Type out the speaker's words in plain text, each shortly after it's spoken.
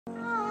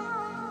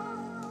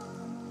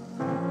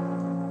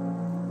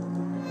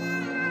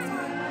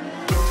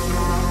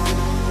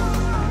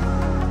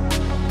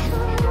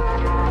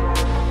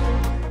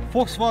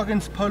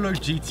Volkswagen's Polo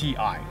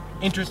GTI.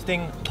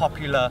 Interesting,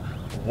 popular,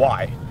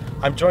 why?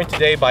 I'm joined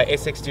today by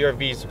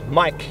SXdrv's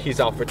Mike.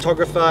 He's our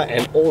photographer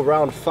and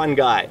all-round fun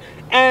guy.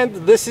 And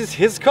this is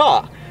his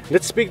car.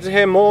 Let's speak to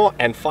him more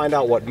and find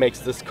out what makes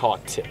this car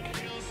tick.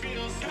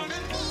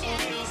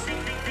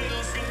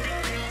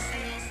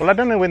 Well, I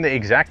don't know when the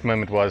exact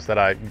moment was that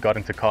I got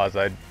into cars.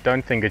 I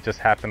don't think it just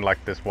happened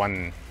like this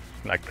one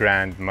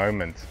grand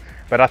moment.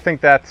 But I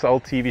think that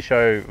old TV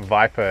show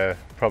Viper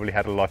probably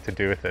had a lot to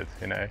do with it,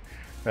 you know.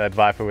 That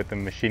Viper with the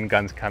machine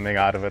guns coming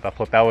out of it. I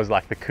thought that was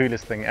like the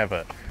coolest thing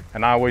ever.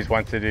 And I always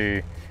wanted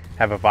to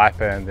have a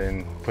Viper and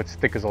then put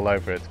stickers all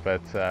over it.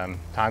 But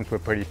times were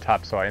pretty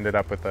tough, so I ended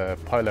up with a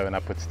Polo and I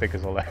put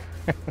stickers all over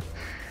it.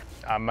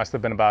 I must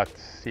have been about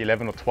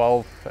 11 or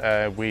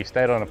 12. We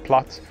stayed on a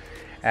plot.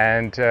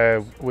 And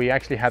we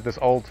actually had this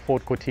old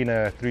Ford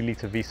Cortina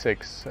 3-litre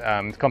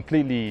V6,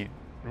 completely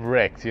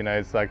wrecked, you know,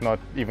 it's like not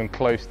even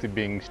close to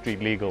being street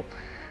legal.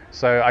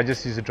 So I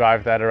just used to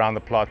drive that around the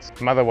plot.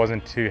 Mother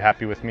wasn't too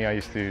happy with me. I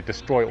used to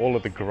destroy all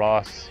of the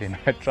grass, you know,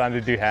 trying to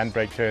do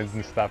handbrake turns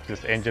and stuff,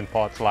 just engine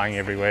parts lying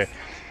everywhere.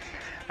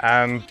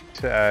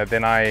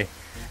 Then I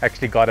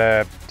actually got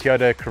a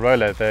Toyota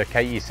Corolla, the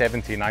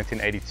KE70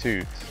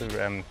 1982.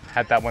 So,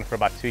 had that one for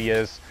about 2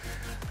 years.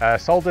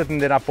 Sold it,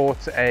 and then I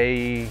bought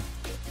a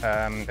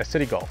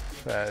City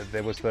Golf.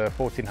 There was the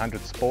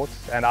 1400 Sport,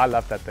 and I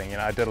loved that thing. You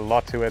know, I did a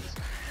lot to it.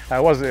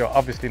 It was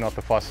obviously not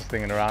the fastest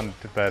thing around,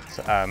 but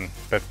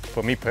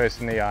for me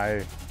personally,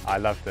 I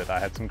loved it. I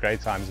had some great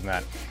times in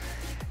that.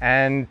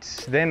 And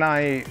then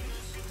I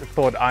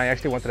thought I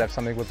actually wanted to have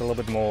something with a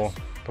little bit more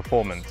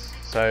performance.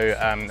 So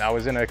I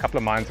was in a couple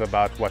of minds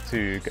about what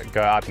to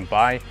go out and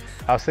buy.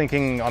 I was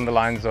thinking on the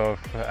lines of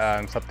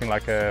something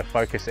like a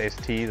Focus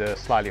ST, the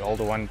slightly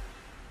older one,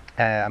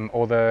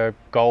 or the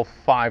Golf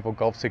 5 or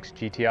Golf 6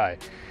 GTI.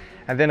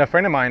 And then a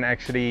friend of mine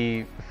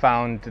actually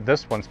found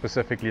this one,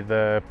 specifically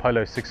the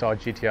Polo 6R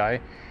GTI,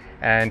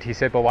 and he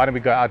said, well, why don't we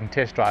go out and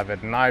test drive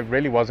it? And I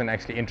really wasn't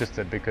actually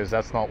interested because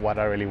that's not what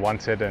I really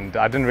wanted, and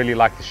I didn't really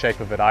like the shape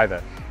of it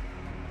either.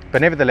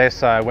 But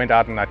nevertheless, I went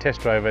out and I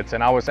test drove it,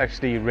 and I was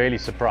actually really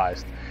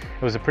surprised.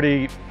 It was a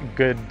pretty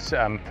good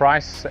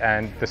price,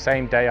 and the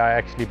same day I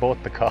actually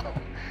bought the car.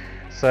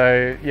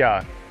 So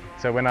yeah.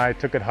 So when I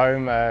took it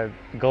home,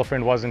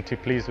 girlfriend wasn't too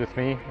pleased with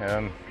me.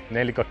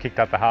 Nearly got kicked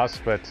out the house,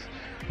 but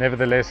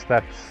nevertheless,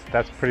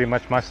 that's pretty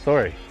much my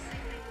story.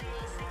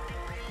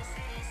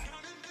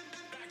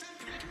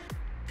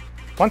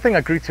 One thing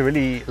I grew to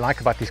really like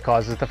about these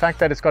cars is the fact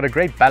that it's got a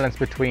great balance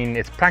between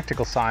its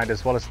practical side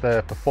as well as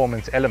the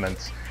performance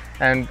elements.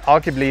 And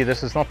arguably,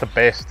 this is not the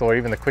best or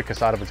even the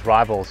quickest out of its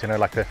rivals, you know,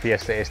 like the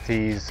Fiesta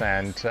STs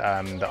and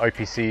the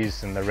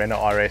OPCs and the Renault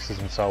RSs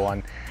and so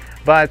on.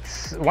 But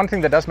one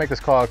thing that does make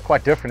this car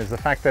quite different is the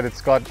fact that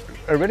it's got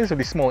a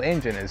relatively small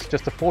engine. It's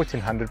just a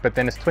 1400, but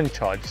then it's twin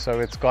charged. So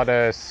it's got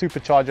a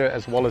supercharger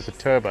as well as a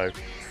turbo.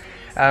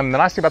 The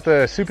nice thing about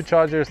the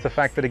supercharger is the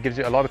fact that it gives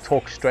you a lot of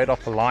torque straight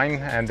off the line,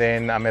 and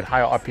then at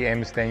higher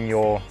RPMs, then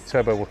your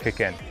turbo will kick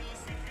in.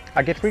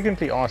 I get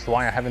frequently asked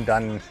why I haven't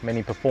done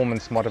many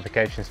performance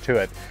modifications to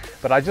it,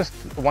 but I just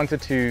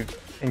wanted to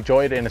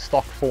enjoy it in a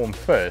stock form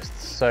first.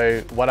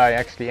 So what I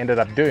actually ended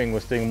up doing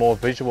was doing more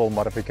visual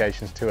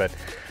modifications to it.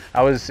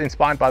 I was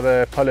inspired by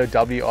the Polo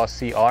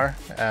WRC.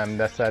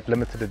 That's that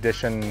limited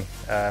edition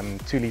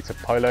 2-litre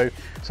Polo.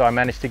 So I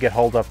managed to get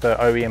hold of the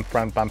OEM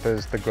front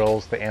bumpers, the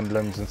grills, the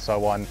emblems and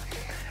so on.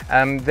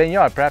 Then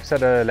yeah, perhaps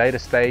at a later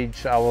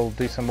stage I will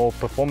do some more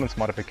performance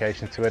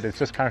modification to it. It's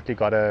just currently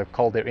got a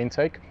cold air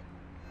intake.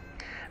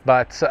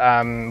 But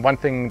one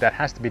thing that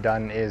has to be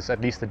done is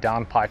at least the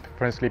downpipe,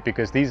 principally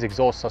because these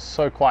exhausts are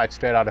so quiet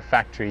straight out of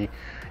factory,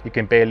 you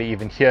can barely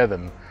even hear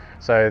them.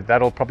 So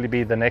that'll probably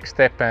be the next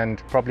step,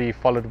 and probably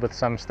followed with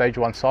some stage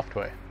 1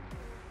 software.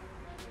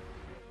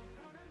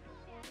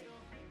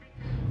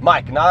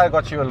 Mike, now I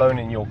got you alone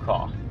in your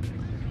car.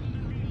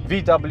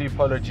 VW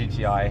Polo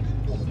GTI.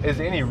 Is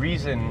there any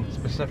reason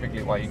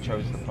specifically why you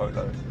chose the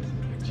Polo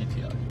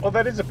GTI? Well,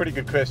 that is a pretty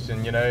good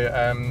question, you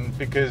know,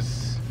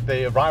 because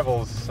the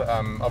rivals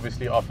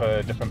obviously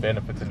offer different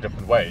benefits in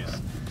different ways.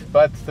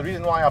 But the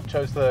reason why I've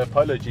chose the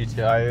Polo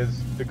GTI is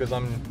because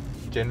I'm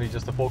generally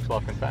just a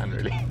Volkswagen fan,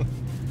 really.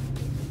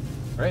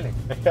 Really?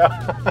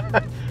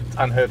 Yeah. It's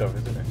unheard of,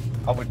 isn't it?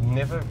 I would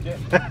never have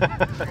guessed.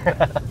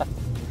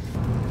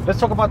 Let's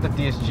talk about the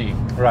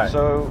DSG. Right.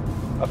 So,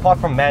 apart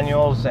from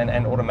manuals and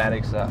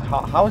automatics,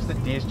 how is the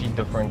DSG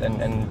different,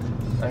 and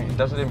I mean,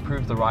 does it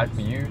improve the ride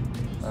for you,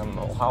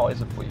 or how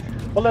is it for you?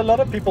 Well, a lot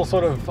of people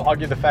sort of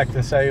argue the fact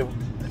and say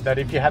that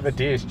if you have a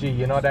DSG,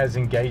 you're not as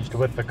engaged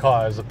with the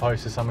car as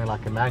opposed to something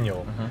like a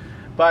manual. Mm-hmm.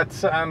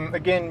 But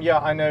again, yeah,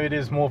 I know it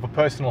is more of a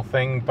personal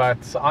thing, but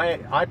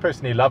I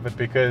personally love it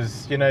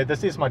because, you know,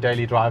 this is my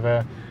daily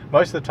driver.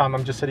 Most of the time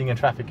I'm just sitting in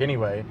traffic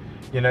anyway,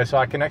 you know, so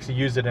I can actually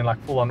use it in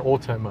like full-on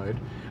auto mode.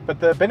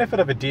 But the benefit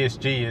of a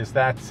DSG is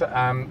that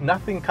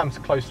nothing comes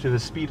close to the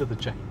speed of the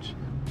change,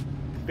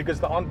 because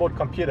the onboard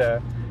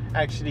computer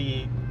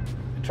actually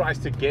tries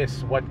to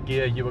guess what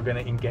gear you are going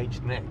to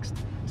engage next.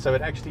 So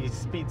it actually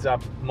speeds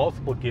up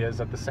multiple gears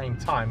at the same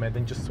time and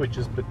then just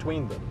switches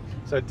between them.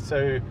 So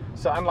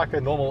unlike a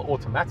normal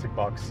automatic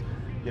box,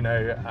 you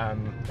know,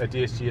 a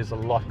DSG is a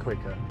lot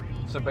quicker.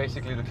 So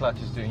basically the clutch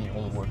is doing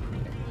all the work for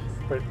you.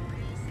 But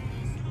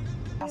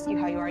ask you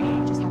how you are,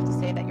 you just have to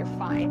say that you're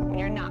fine when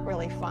you're not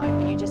really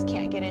fine, but you just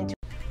can't get into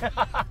it.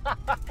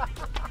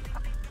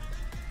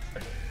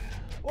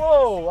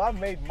 Whoa, I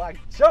made my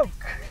joke.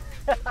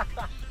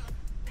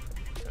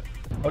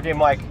 Okay,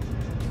 Mike,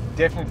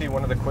 definitely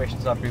one of the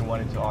questions I've been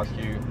wanting to ask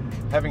you,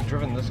 having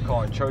driven this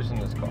car and chosen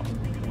this car,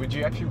 would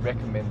you actually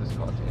recommend this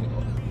car to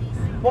anyone?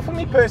 well, for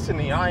me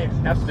personally, I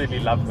absolutely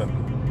love them.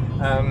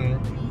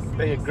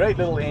 They are great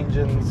little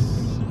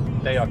engines.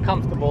 They are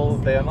comfortable.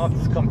 They are not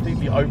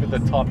completely over the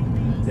top,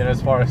 you know,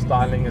 as far as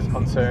styling is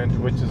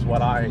concerned, which is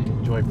what I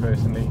enjoy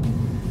personally.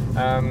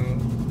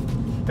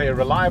 They are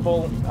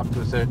reliable up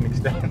to a certain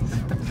extent.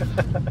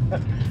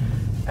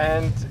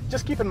 And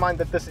just keep in mind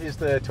that this is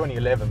the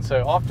 2011.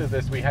 So after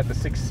this, we had the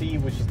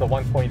 6C, which is the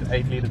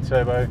 1.8 litre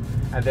turbo,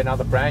 and then now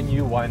the brand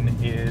new one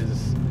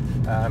is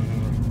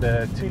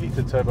the 2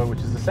 litre turbo, which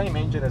is the same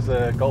engine as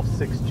the Golf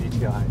 6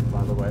 GTI,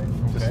 by the way,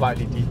 just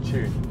slightly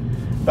detuned.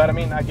 But I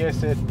mean, I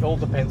guess it all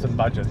depends on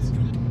budgets.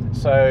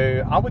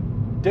 So I would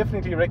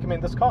definitely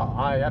recommend this car.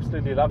 I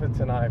absolutely love it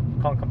and I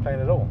can't complain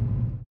at all.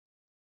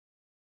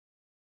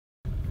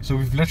 So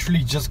we've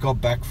literally just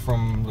got back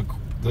from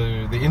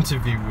the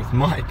interview with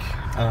Mike.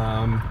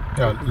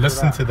 Yeah,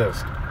 listen to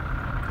this.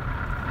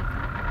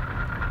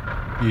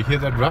 You hear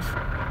that rough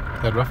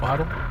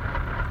idle?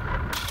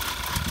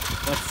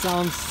 That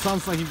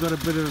sounds like you've got a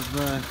bit of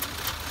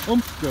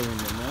oomph going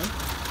there, man.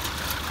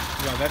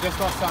 Yeah, that does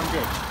not sound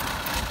good.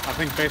 I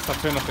think based on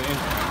turn off the engine.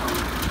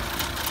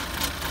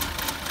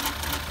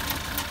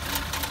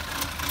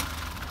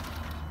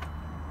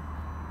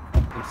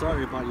 I'm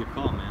sorry about your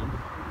car, man.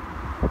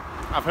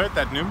 I've heard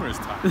that numerous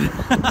times.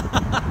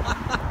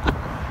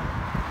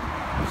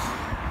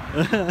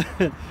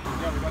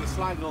 Yeah, we've got a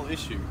slight little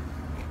issue.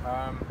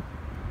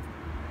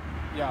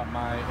 Yeah,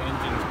 my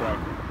engine's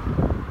broken.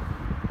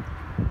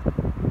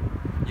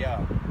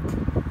 Yeah.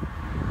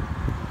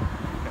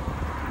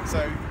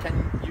 So can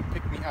you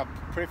pick me up,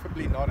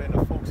 preferably not in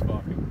a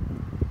Volkswagen?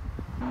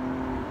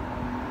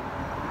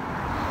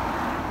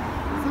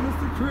 It's a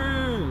Mr.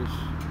 Crash.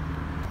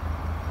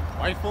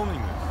 Why are you filming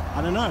this?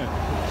 I don't know.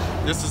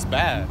 This is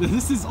bad.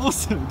 This is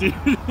awesome, dude.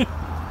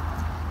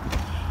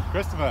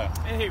 Christopher.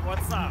 Hey,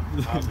 what's up?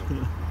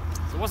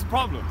 So what's the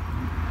problem?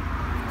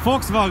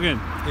 Volkswagen.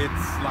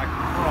 It's like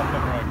proper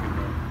broken,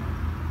 bro.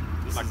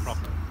 This Like is,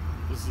 proper.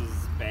 This is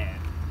bad.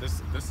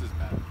 This is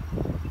bad.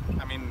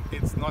 I mean,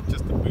 it's not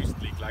just the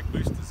boost leak. Like,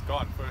 boost is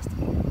gone, first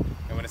of all.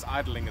 And when it's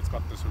idling, it's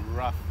got this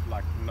rough,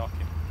 like,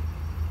 knocking.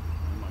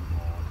 Oh my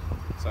god.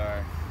 So,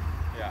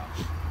 yeah.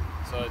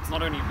 So it's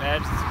not only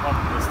bad, it's a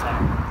problem this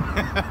time.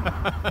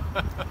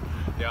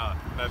 Yeah,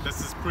 no, this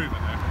is proven,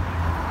 eh?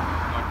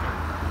 Not good.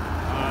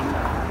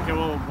 Okay,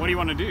 well, what do you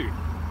want to do?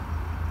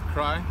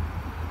 Cry?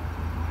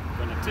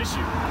 Gonna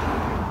tissue.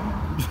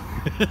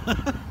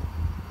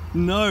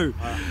 No.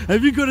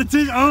 Have you got a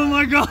tissue? Oh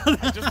my god.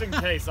 Just in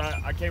case,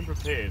 I came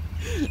prepared.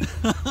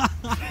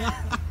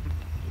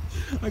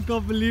 I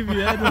can't believe you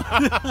had one.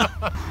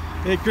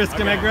 Hey Chris,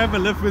 can I grab a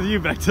lift with you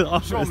back to the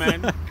office? Sure,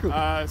 man. Cool.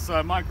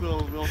 So Mike,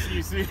 we'll see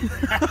you soon.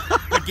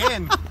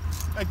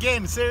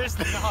 Again,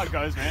 seriously? You know how it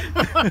goes, man. You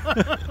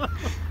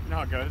know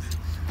how it goes.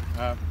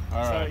 All So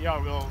right. yeah,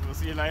 we'll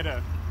see you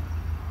later.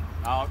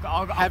 I'll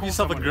Have call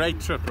yourself a somebody. great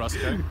trip,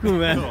 Roscoe. Cool,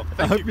 man. Cool. I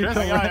Thank hope you, you Chris.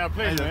 come Yeah,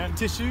 pleasure, man.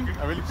 Tissue.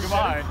 I really appreciate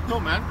Goodbye. it. Cool,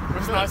 man. It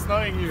was nice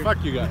knowing you.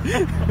 Fuck you guys.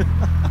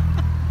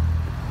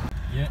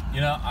 Yeah, you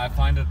know, I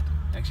find it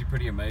actually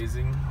pretty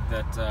amazing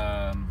that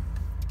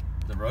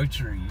the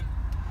rotary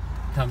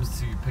comes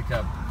to pick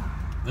up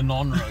the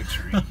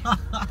non-rotary.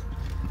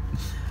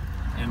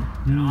 and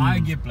I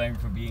get blamed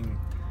for being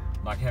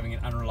like having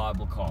an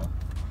unreliable car.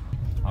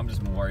 I'm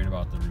just more worried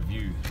about the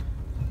review.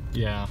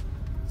 Yeah.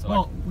 So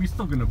Well, like, we're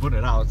still gonna put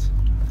it out.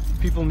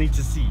 People need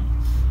to see.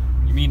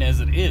 you mean as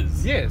it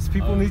is? Yes,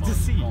 people Oh need my to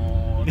see.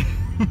 God.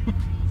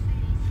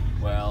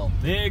 Well,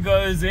 there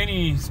goes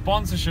any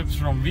sponsorships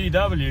from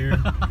VW.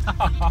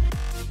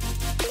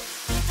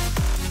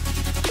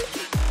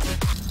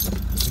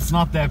 It's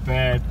not that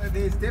bad.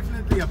 There's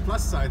definitely a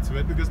plus side to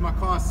it because my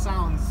car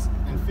sounds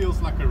and feels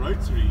like a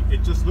rotary.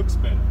 It just looks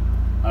better.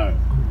 Oh,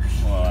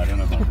 well, I don't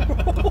know about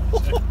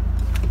that.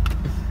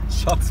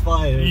 Shots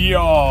fired.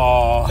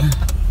 Yeah.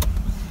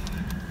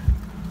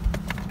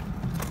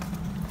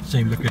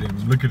 Shame, look at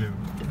him, look at him.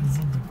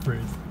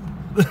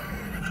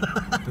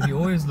 But he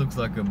always looks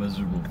like a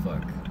miserable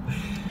fuck.